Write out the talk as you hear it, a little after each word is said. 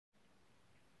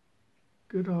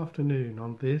Good afternoon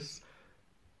on this,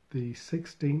 the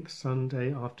 16th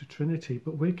Sunday after Trinity,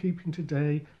 but we're keeping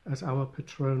today as our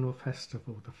patronal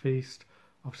festival, the feast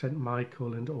of St.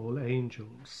 Michael and all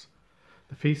angels.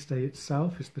 The feast day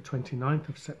itself is the 29th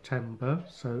of September,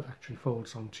 so actually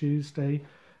falls on Tuesday,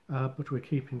 but we're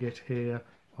keeping it here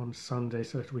on Sunday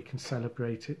so that we can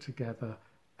celebrate it together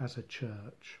as a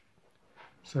church.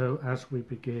 So as we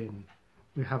begin,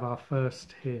 we have our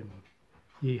first hymn,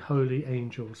 Ye holy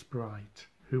angels bright,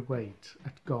 who wait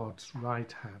at God's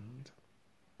right hand.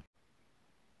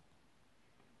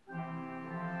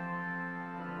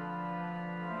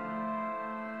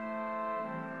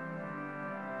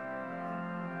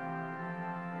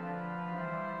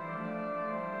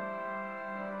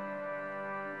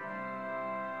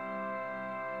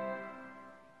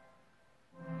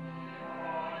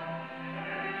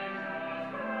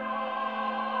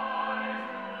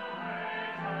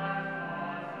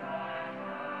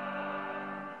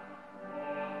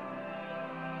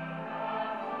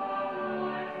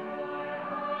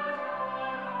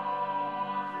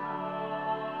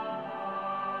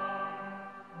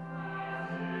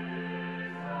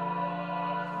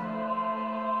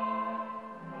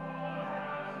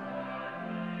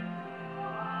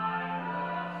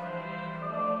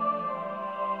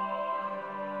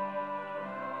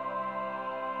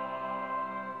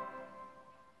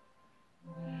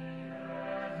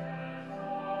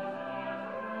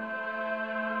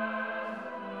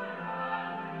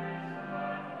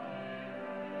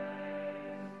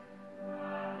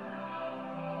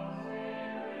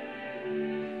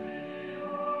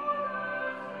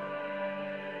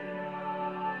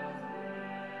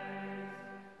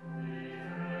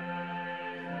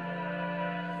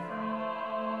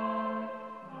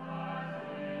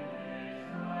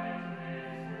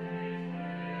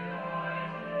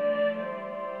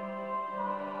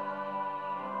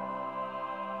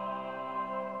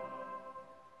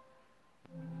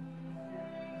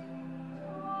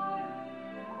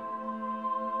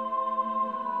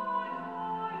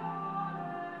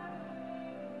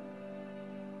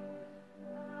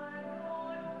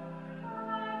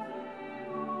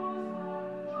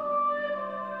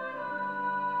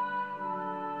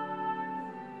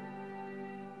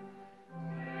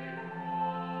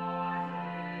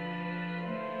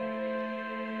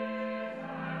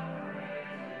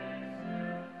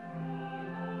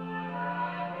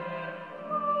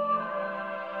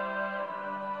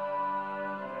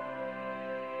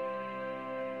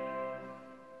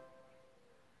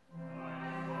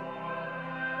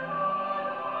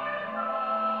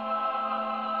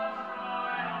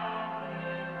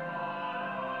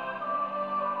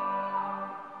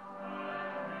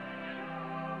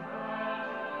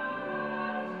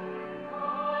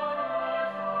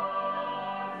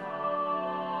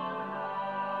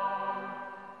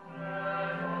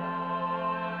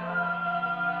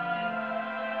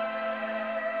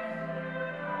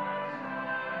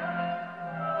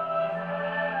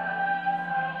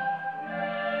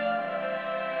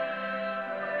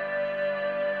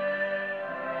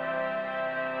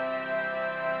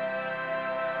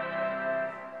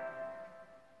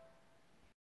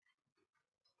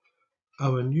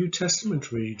 Our New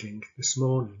Testament reading this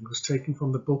morning was taken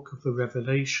from the book of the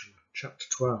Revelation, chapter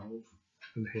 12,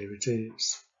 and here it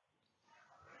is.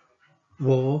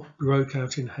 War broke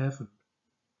out in heaven.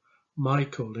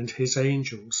 Michael and his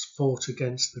angels fought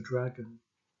against the dragon.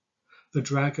 The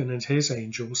dragon and his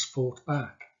angels fought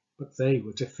back, but they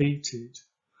were defeated,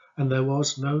 and there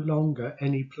was no longer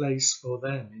any place for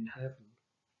them in heaven.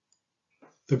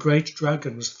 The great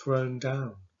dragon was thrown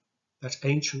down, that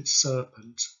ancient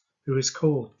serpent, who is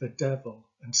called the devil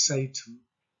and Satan,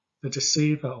 the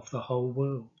deceiver of the whole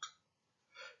world.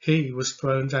 He was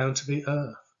thrown down to the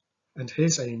earth, and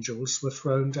his angels were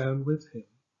thrown down with him.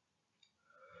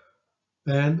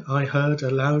 Then I heard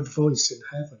a loud voice in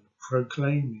heaven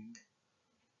proclaiming,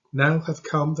 Now have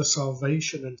come the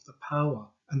salvation and the power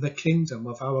and the kingdom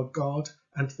of our God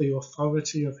and the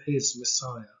authority of his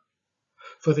Messiah.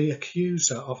 For the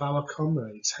accuser of our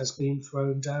comrades has been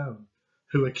thrown down,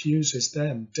 who accuses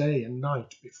them day and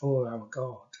night before our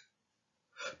God.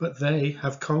 But they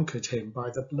have conquered him by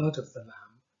the blood of the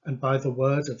Lamb and by the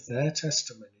word of their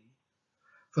testimony,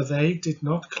 for they did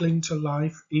not cling to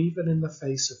life even in the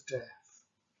face of death.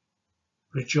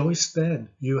 Rejoice then,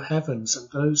 you heavens and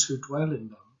those who dwell in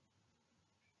them.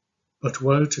 But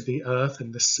woe to the earth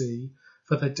and the sea,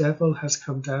 for the devil has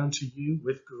come down to you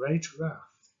with great wrath,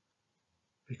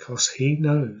 because he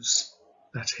knows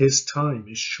that his time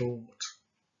is short.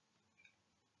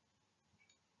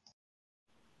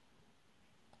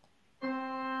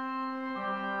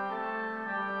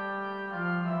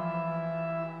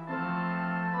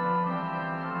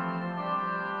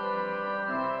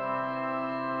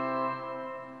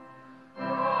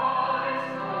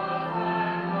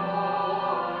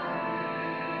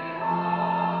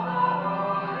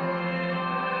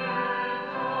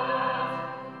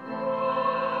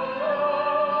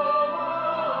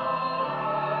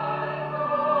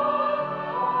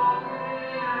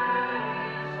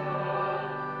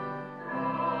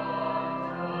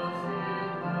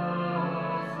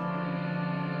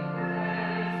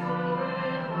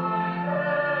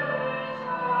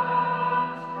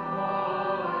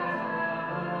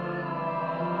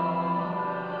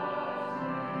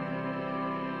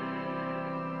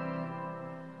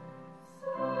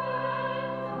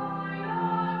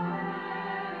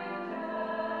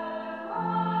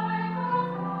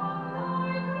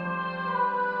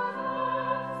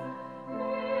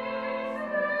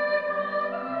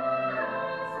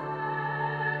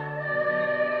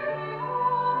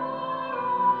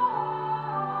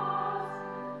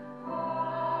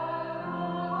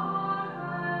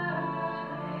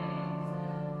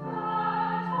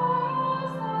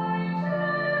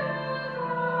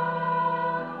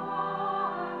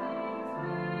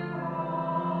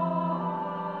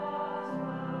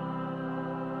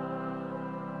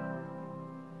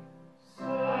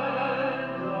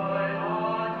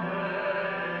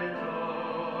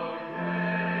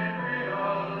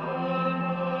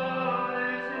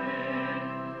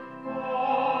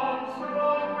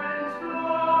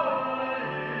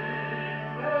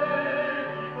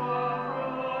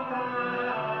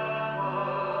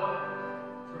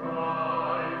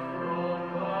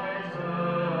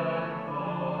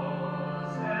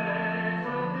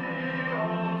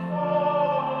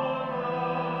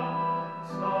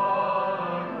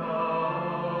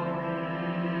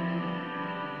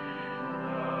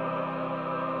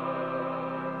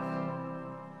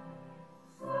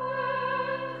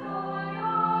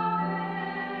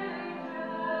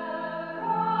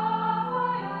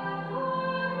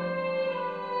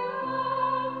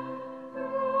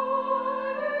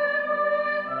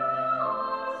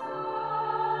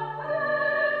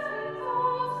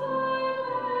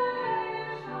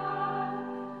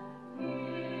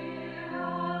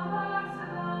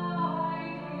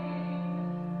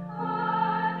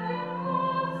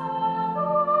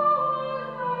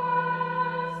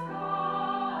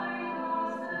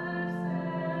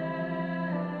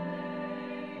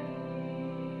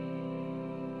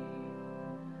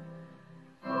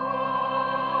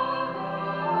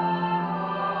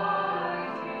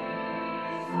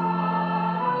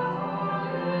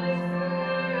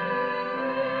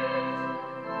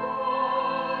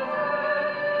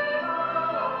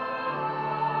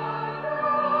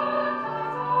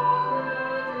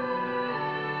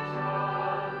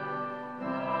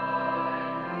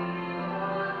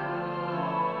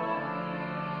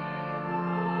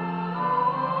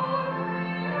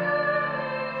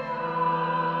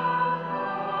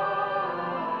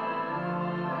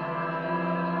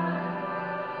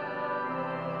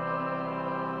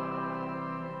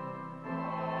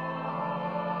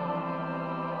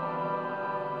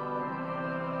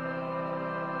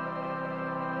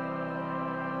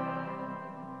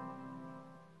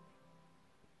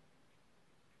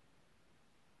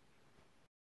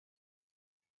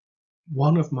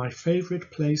 One of my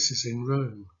favourite places in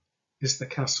Rome is the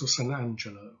Castle San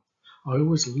Angelo. I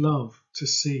always love to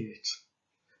see it.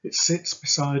 It sits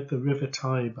beside the River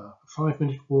Tiber, a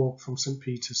 5-minute walk from St.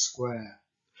 Peter's Square,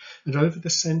 and over the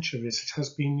centuries it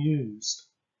has been used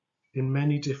in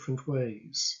many different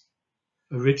ways.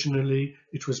 Originally,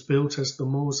 it was built as the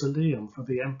mausoleum for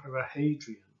the Emperor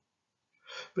Hadrian,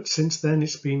 but since then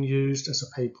it's been used as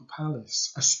a papal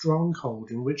palace, a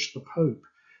stronghold in which the Pope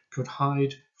could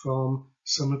hide from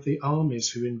some of the armies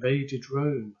who invaded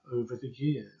Rome over the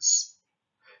years.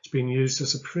 It's been used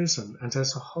as a prison and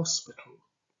as a hospital.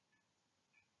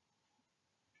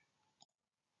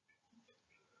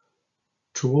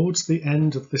 Towards the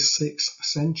end of the 6th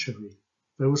century,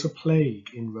 there was a plague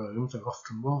in Rome, there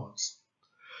often was,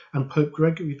 and Pope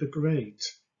Gregory the Great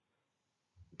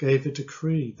gave a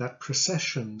decree that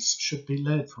processions should be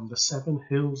led from the 7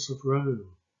 hills of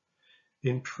Rome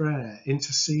in prayer,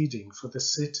 interceding for the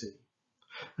city.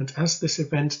 And as this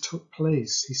event took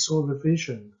place, he saw a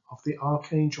vision of the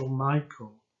Archangel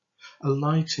Michael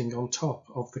alighting on top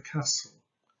of the castle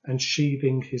and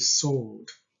sheathing his sword,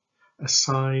 a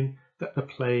sign that the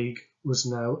plague was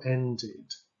now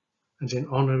ended. And in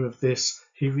honour of this,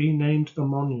 he renamed the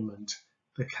monument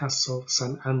the Castle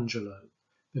San Angelo,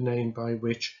 the name by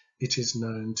which it is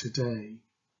known today.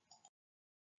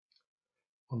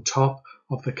 On top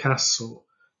of the castle,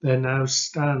 there now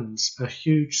stands a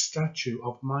huge statue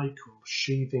of Michael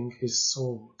sheathing his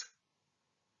sword.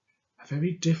 A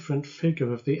very different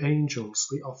figure of the angels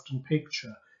we often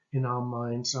picture in our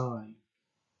mind's eye.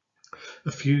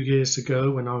 A few years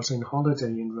ago, when I was on holiday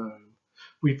in Rome,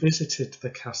 we visited the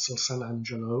Castle San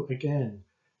Angelo again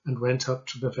and went up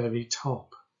to the very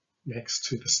top, next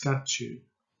to the statue.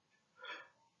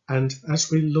 And as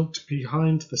we looked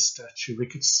behind the statue, we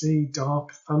could see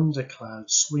dark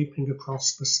thunderclouds sweeping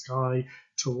across the sky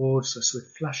towards us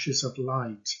with flashes of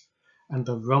light and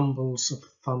the rumbles of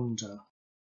thunder.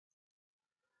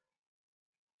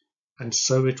 And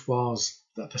so it was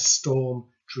that the storm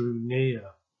drew near,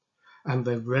 and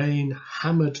the rain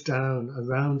hammered down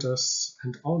around us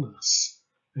and on us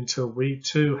until we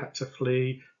too had to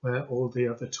flee where all the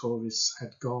other tourists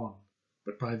had gone.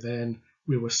 But by then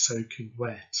we were soaking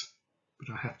wet.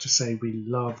 But I have to say we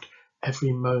loved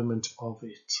every moment of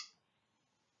it.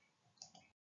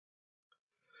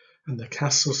 And the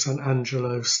Castle San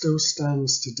Angelo still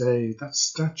stands today, that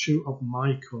statue of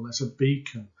Michael as a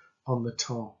beacon on the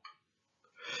top.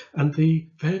 And the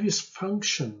various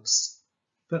functions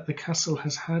that the castle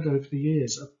has had over the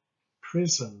years, a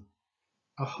prison,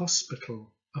 a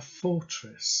hospital, a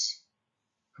fortress,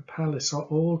 a palace, are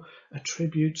all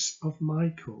attributes of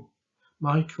Michael.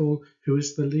 Michael, who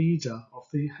is the leader of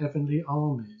the heavenly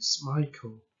armies,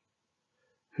 Michael,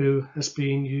 who has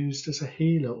been used as a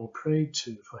healer or prayed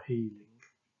to for healing.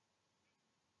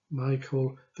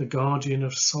 Michael, the guardian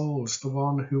of souls, the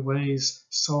one who weighs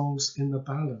souls in the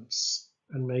balance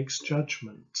and makes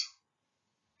judgment.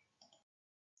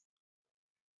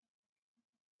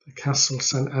 The Castle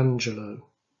San Angelo,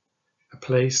 a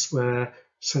place where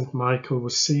St. Michael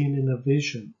was seen in a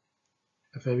vision,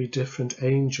 a very different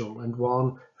angel and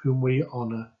one whom we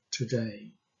honour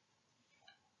today.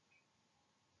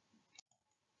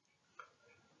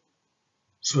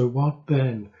 So what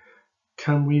then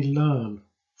can we learn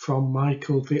from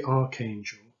Michael the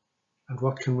Archangel, and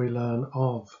what can we learn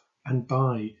of and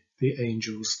by the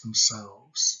angels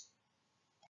themselves?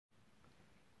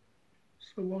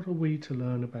 So what are we to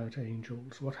learn about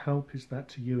angels? What help is that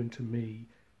to you and to me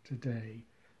today,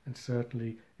 and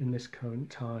certainly in this current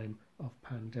time of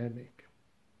pandemic?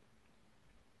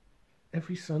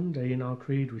 Every Sunday in our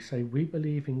creed we say, we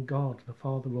believe in God, the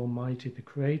Father Almighty, the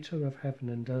creator of heaven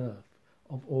and earth,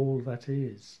 of all that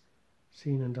is,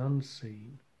 seen and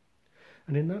unseen.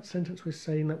 And in that sentence we're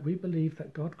saying that we believe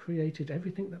that God created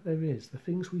everything that there is, the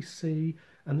things we see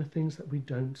and the things that we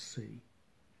don't see.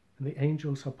 And the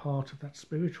angels are part of that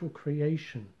spiritual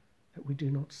creation that we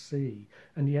do not see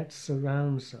and yet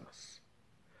surrounds us.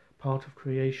 Part of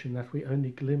creation that we only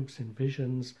glimpse in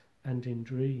visions and in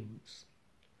dreams.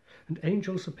 And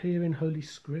angels appear in Holy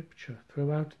Scripture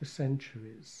throughout the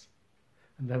centuries.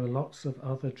 And there are lots of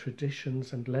other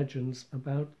traditions and legends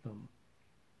about them.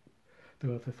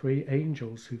 There are the 3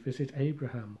 angels who visit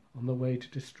Abraham on the way to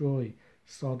destroy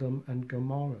Sodom and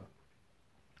Gomorrah.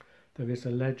 There is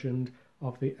a legend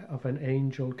of an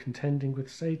angel contending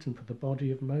with Satan for the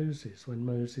body of Moses when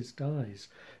Moses dies.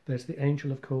 There's the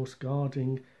angel, of course,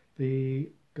 guarding the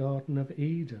Garden of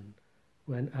Eden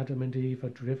when Adam and Eve are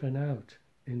driven out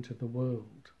into the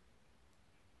world.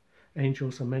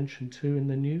 Angels are mentioned too in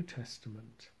the New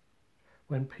Testament,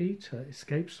 When Peter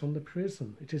escapes from the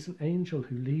prison, it is an angel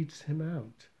who leads him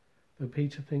out, though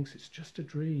Peter thinks it's just a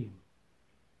dream,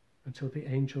 until the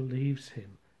angel leaves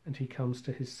him and he comes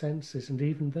to his senses. And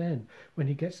even then, when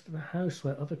he gets to the house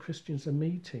where other Christians are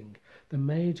meeting, the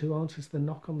maid who answers the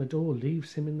knock on the door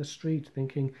leaves him in the street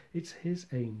thinking it's his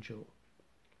angel.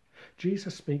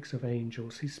 Jesus speaks of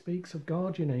angels. He speaks of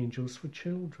guardian angels for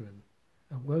children.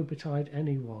 And woe betide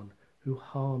anyone who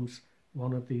harms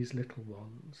one of these little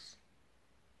ones.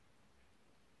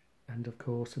 And of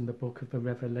course, in the book of the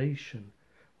Revelation,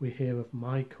 we hear of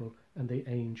Michael and the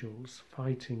angels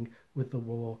fighting with the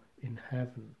war in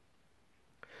heaven.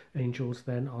 Angels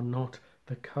then are not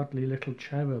the cuddly little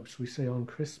cherubs we see on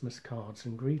Christmas cards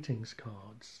and greetings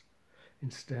cards.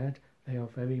 Instead, they are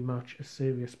very much a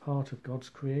serious part of God's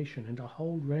creation and a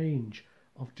whole range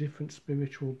of different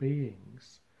spiritual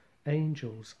beings.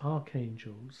 Angels,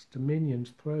 archangels,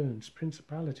 dominions, thrones,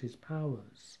 principalities,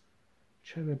 powers,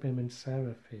 cherubim and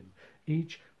seraphim,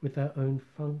 each with their own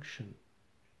function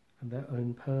and their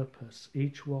own purpose,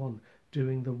 each one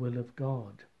doing the will of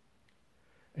God.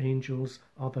 Angels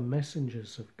are the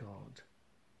messengers of God.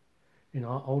 In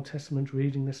our Old Testament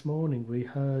reading this morning, we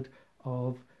heard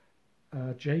of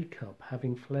Jacob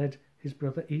having fled his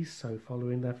brother Esau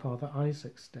following their father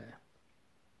Isaac's death.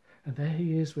 And there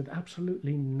he is with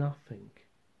absolutely nothing.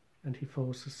 And he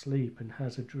falls asleep and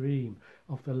has a dream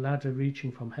of the ladder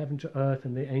reaching from heaven to earth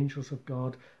and the angels of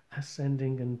God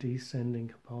ascending and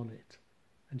descending upon it.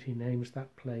 And he names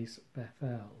that place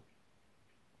Bethel.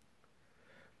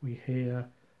 We hear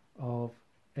of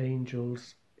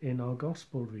angels in our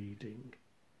gospel reading.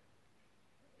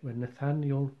 When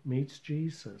Nathanael meets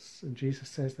Jesus, and Jesus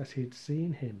says that he'd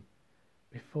seen him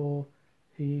before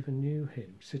he even knew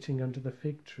him, sitting under the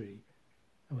fig tree.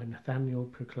 And when Nathanael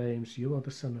proclaims, "You are the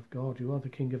Son of God, you are the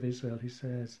King of Israel," he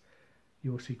says,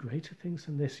 "You will see greater things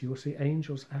than this. You will see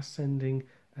angels ascending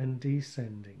and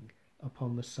descending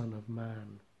upon the Son of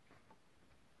Man."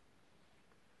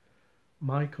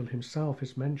 Michael himself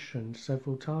is mentioned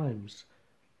several times,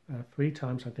 3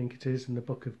 times I think it is in the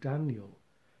book of Daniel,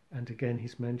 and again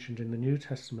he's mentioned in the New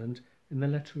Testament in the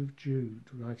letter of Jude,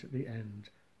 right at the end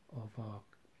of our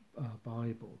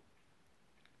Bible.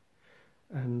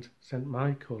 And St.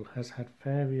 Michael has had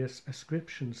various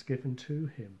ascriptions given to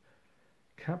him: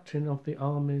 captain of the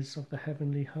armies of the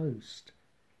heavenly host.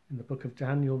 In the book of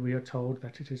Daniel we are told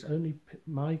that it is only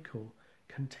Michael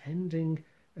contending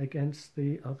against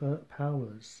the other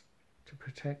powers to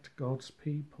protect God's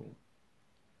people.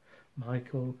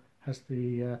 Michael has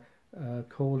the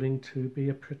calling to be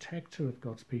a protector of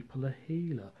God's people, a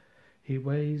healer. He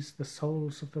weighs the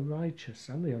souls of the righteous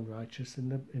and the unrighteous in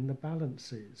the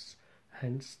balances.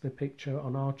 Hence the picture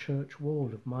on our church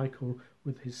wall of Michael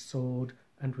with his sword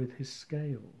and with his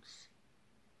scales.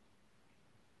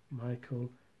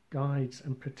 Michael guides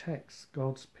and protects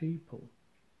God's people.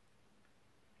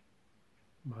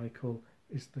 Michael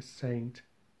is the saint,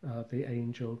 the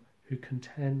angel who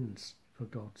contends for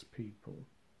God's people.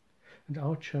 And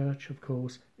our church, of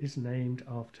course, is named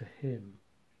after him.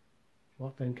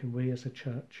 What then can we as a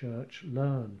church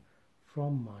learn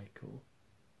from Michael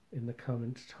in the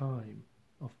current time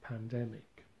of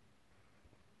pandemic?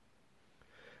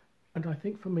 And I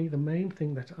think for me the main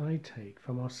thing that I take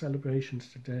from our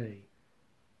celebrations today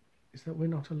is that we're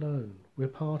not alone. We're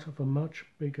part of a much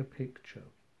bigger picture.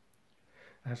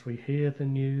 As we hear the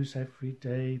news every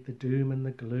day, the doom and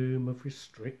the gloom of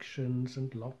restrictions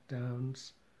and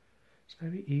lockdowns, it's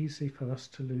very easy for us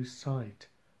to lose sight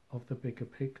of the bigger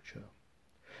picture.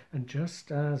 And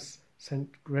just as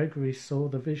St. Gregory saw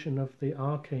the vision of the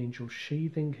archangel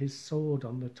sheathing his sword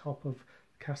on the top of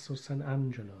Castle San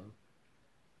Angelo,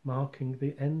 marking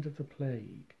the end of the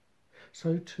plague,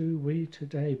 so too we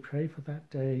today pray for that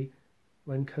day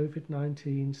when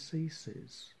COVID-19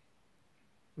 ceases,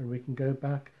 when we can go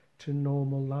back to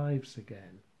normal lives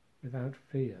again without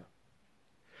fear.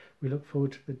 We look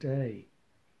forward to the day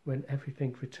when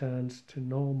everything returns to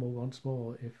normal once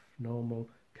more, if normal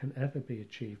can ever be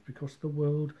achieved, because the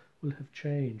world will have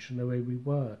changed, and the way we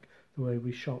work, the way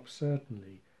we shop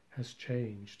certainly has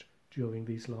changed during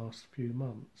these last few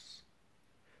months.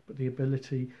 But the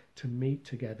ability to meet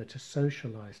together, to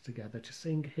socialise together, to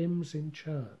sing hymns in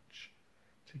church,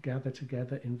 to gather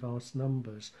together in vast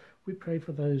numbers, we pray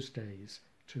for those days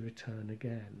to return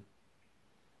again.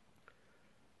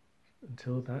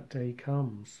 Until that day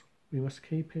comes, we must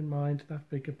keep in mind that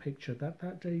bigger picture,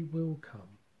 that day will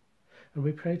come. And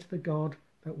we pray to the God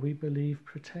that we believe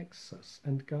protects us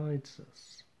and guides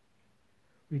us.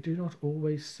 We do not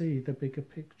always see the bigger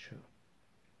picture,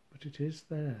 but it is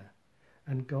there.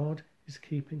 And God is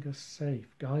keeping us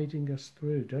safe, guiding us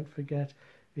through. Don't forget,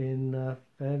 in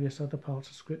various other parts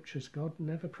of Scriptures, God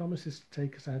never promises to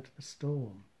take us out of the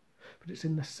storm. But it's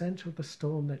in the centre of the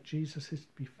storm that Jesus is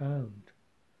to be found.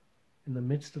 In the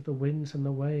midst of the winds and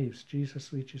the waves,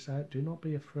 Jesus reaches out, "Do not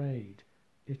be afraid,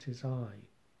 it is I."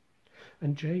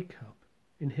 And Jacob,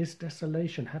 in his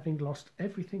desolation, having lost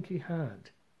everything he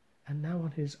had, and now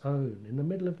on his own, in the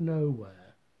middle of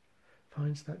nowhere,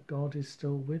 finds that God is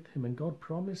still with him, and God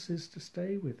promises to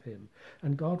stay with him,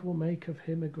 and God will make of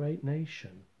him a great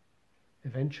nation.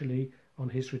 Eventually, on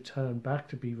his return back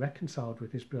to be reconciled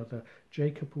with his brother,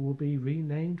 Jacob will be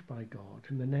renamed by God,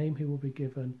 and the name he will be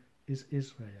given is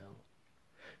Israel.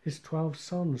 His 12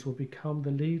 sons will become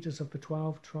the leaders of the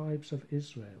 12 tribes of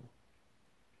Israel.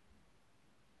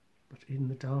 But in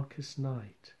the darkest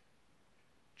night,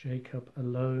 Jacob,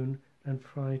 alone and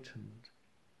frightened,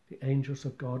 the angels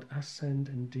of God ascend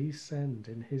and descend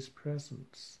in his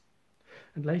presence.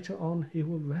 And later on he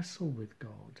will wrestle with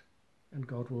God, and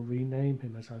God will rename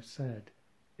him, as I've said,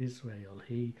 Israel,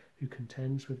 he who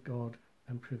contends with God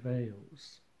and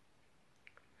prevails.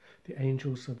 The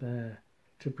angels are there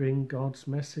to bring God's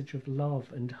message of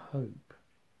love and hope.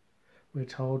 We're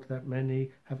told that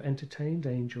many have entertained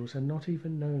angels and not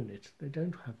even known it. They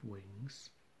don't have wings.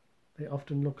 They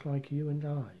often look like you and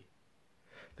I.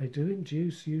 They do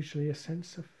induce usually a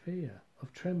sense of fear,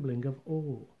 of trembling, of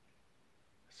awe,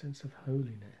 a sense of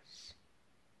holiness.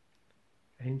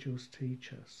 Angels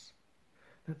teach us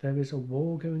that there is a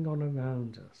war going on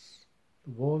around us, the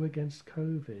war against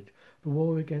COVID, the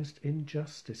war against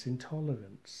injustice,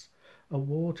 intolerance, a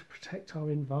war to protect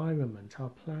our environment, our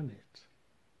planet,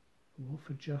 a war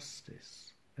for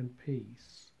justice and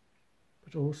peace,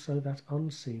 but also that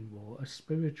unseen war, a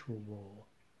spiritual war,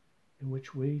 in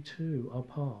which we too are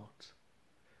part,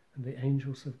 and the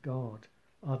angels of God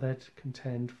are there to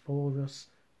contend for us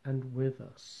and with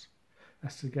us,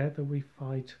 as together we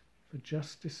fight for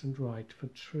justice and right, for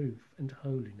truth and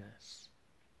holiness.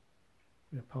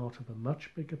 We are part of a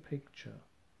much bigger picture,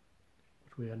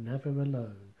 but we are never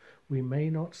alone. We may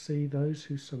not see those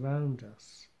who surround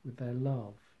us with their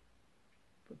love,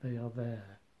 but they are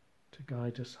there to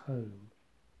guide us home,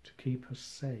 to keep us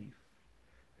safe,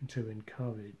 and to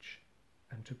encourage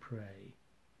and to pray.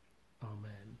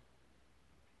 Amen.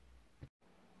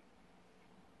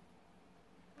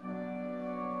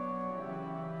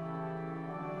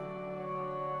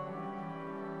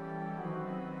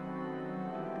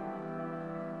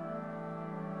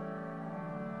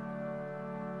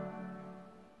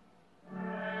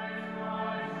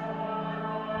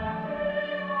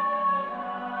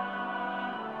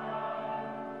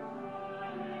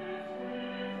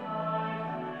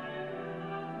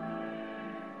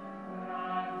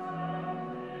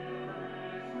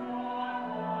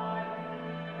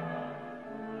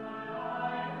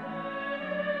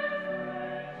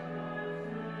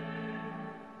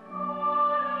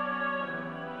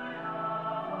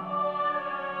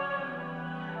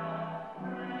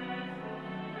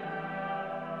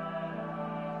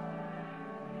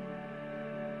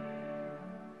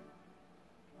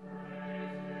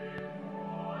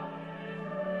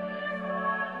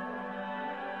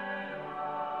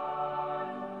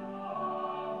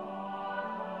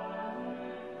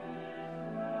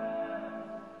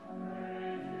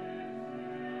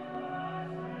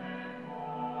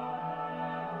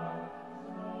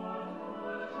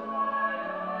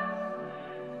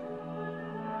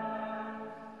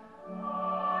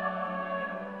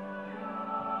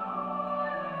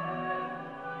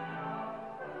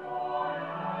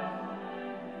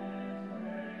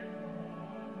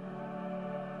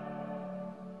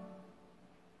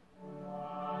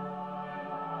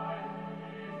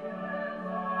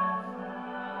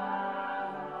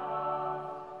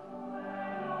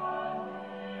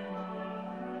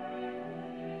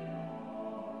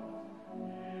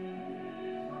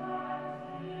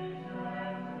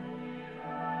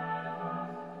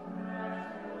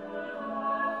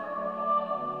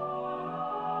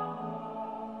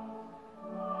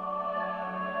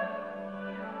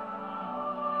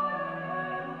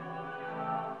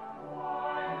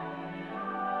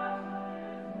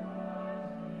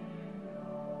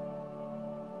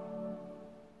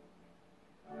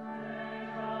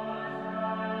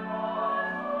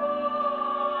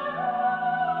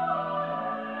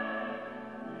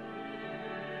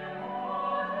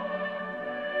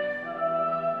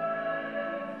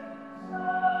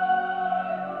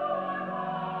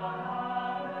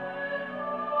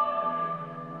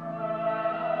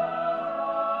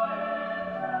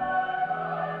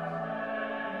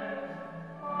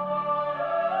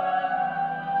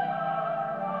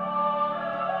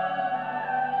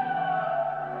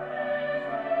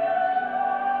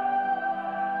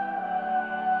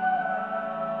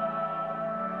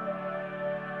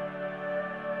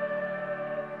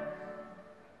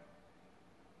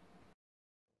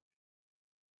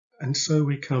 And so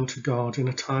we come to God in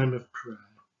a time of prayer.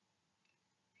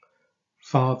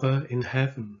 Father in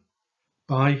heaven,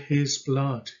 by his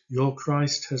blood your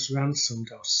Christ has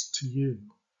ransomed us to you,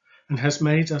 and has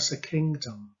made us a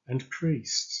kingdom and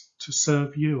priests to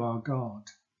serve you, our God.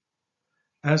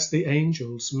 As the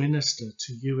angels minister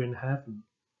to you in heaven,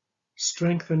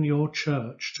 strengthen your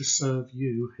church to serve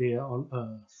you here on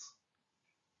earth.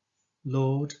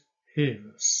 Lord, hear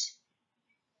us.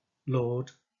 Lord,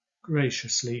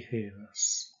 graciously hear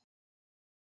us.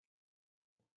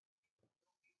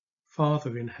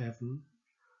 Father in heaven,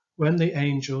 when the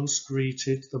angels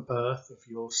greeted the birth of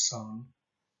your Son,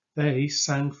 they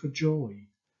sang for joy,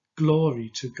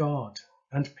 glory to God,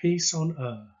 and peace on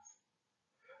earth.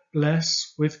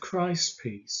 Bless with Christ's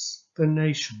peace the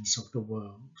nations of the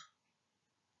world.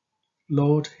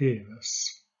 Lord, hear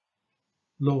us.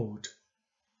 Lord,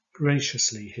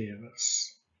 graciously hear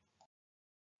us.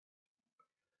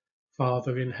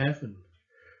 Father in heaven,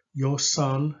 your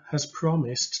Son has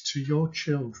promised to your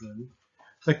children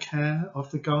the care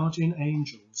of the guardian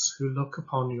angels who look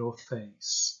upon your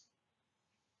face.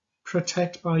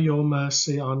 Protect by your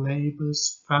mercy our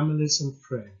neighbours, families and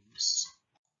friends.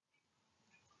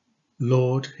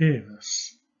 Lord, hear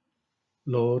us.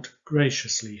 Lord,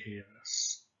 graciously hear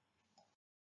us.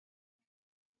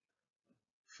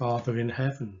 Father in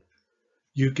heaven,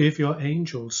 you give your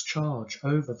angels charge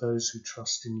over those who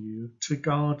trust in you to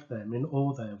guard them in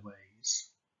all their ways.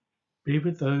 Be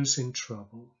with those in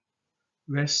trouble,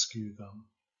 rescue them,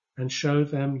 and show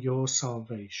them your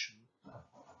salvation.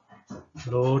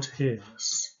 Lord, hear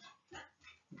us.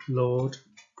 Lord,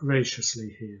 graciously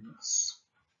hear us.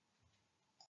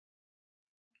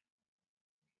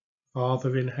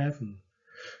 Father in heaven,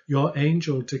 your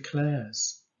angel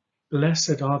declares,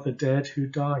 blessed are the dead who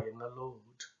die in the Lord.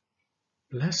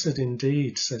 Blessed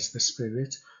indeed, says the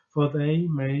Spirit, for they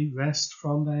may rest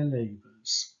from their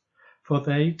labours, for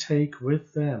they take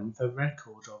with them the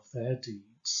record of their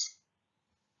deeds.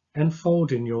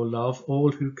 Enfold in your love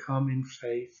all who come in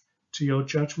faith to your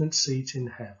judgment seat in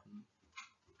heaven.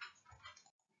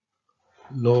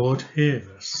 Lord, hear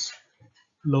us.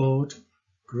 Lord,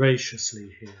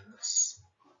 graciously hear us.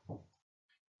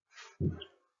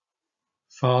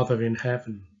 Father in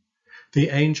heaven, the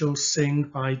angels sing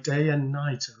by day and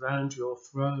night around your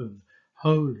throne.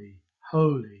 Holy,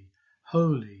 holy,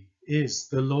 holy is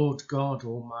the Lord God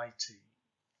Almighty.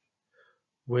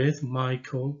 With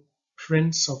Michael,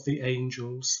 Prince of the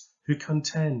angels, who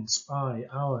contends by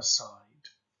our side,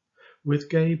 with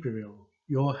Gabriel,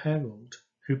 your herald,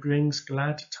 who brings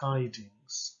glad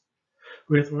tidings,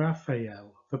 with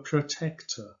Raphael, the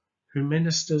protector, who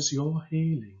ministers your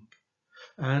healing,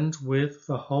 and with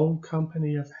the whole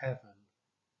company of heaven,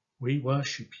 we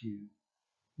worship you,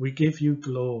 we give you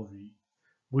glory,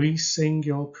 we sing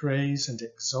your praise and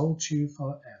exalt you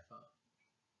forever.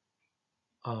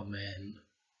 Amen.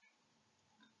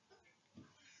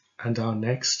 And our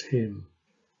next hymn,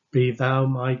 Be Thou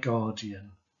my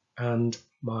Guardian and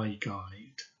my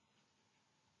Guide.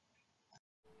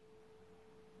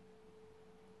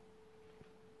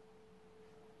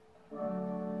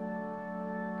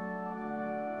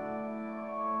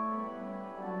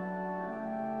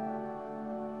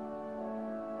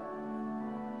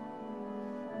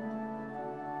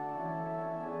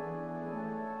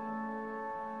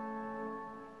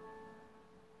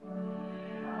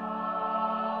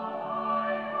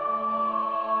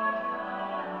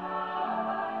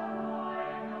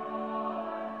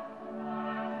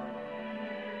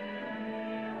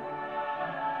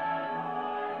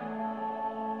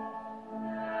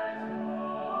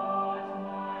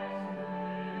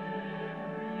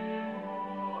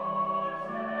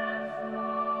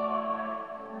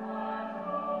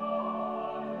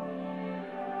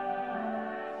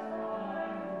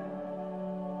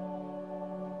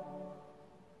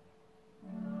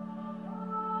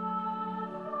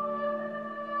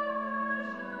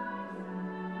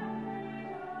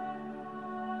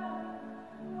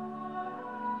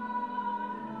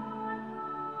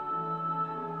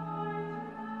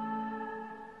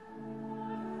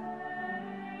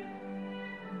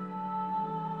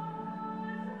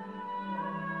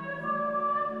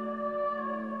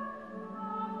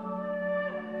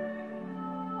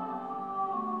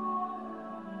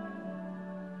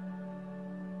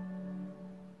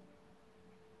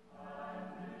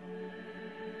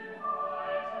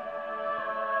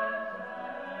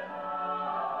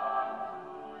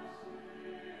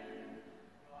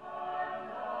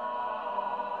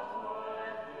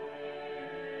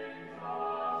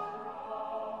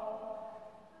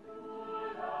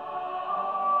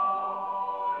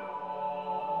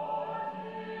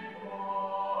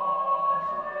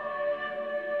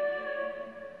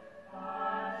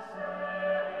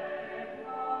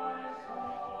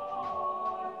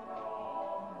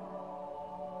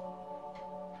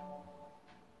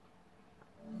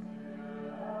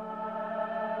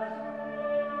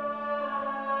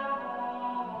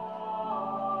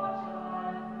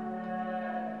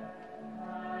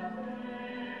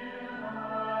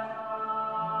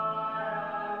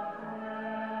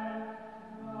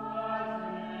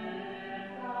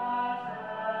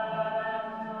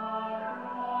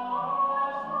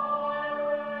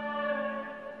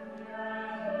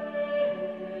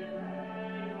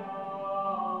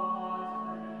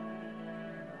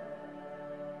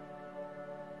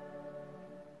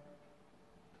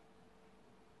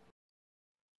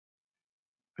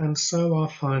 And so our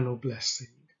final blessing.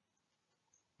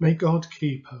 May God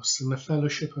keep us in the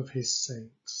fellowship of his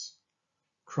saints.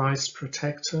 Christ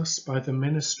protect us by the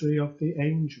ministry of the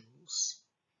angels.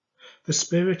 The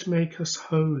Spirit make us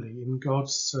holy in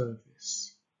God's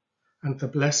service. And the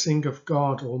blessing of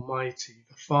God Almighty,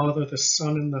 the Father, the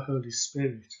Son, and the Holy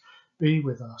Spirit be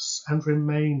with us and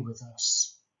remain with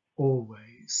us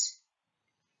always.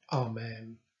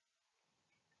 Amen.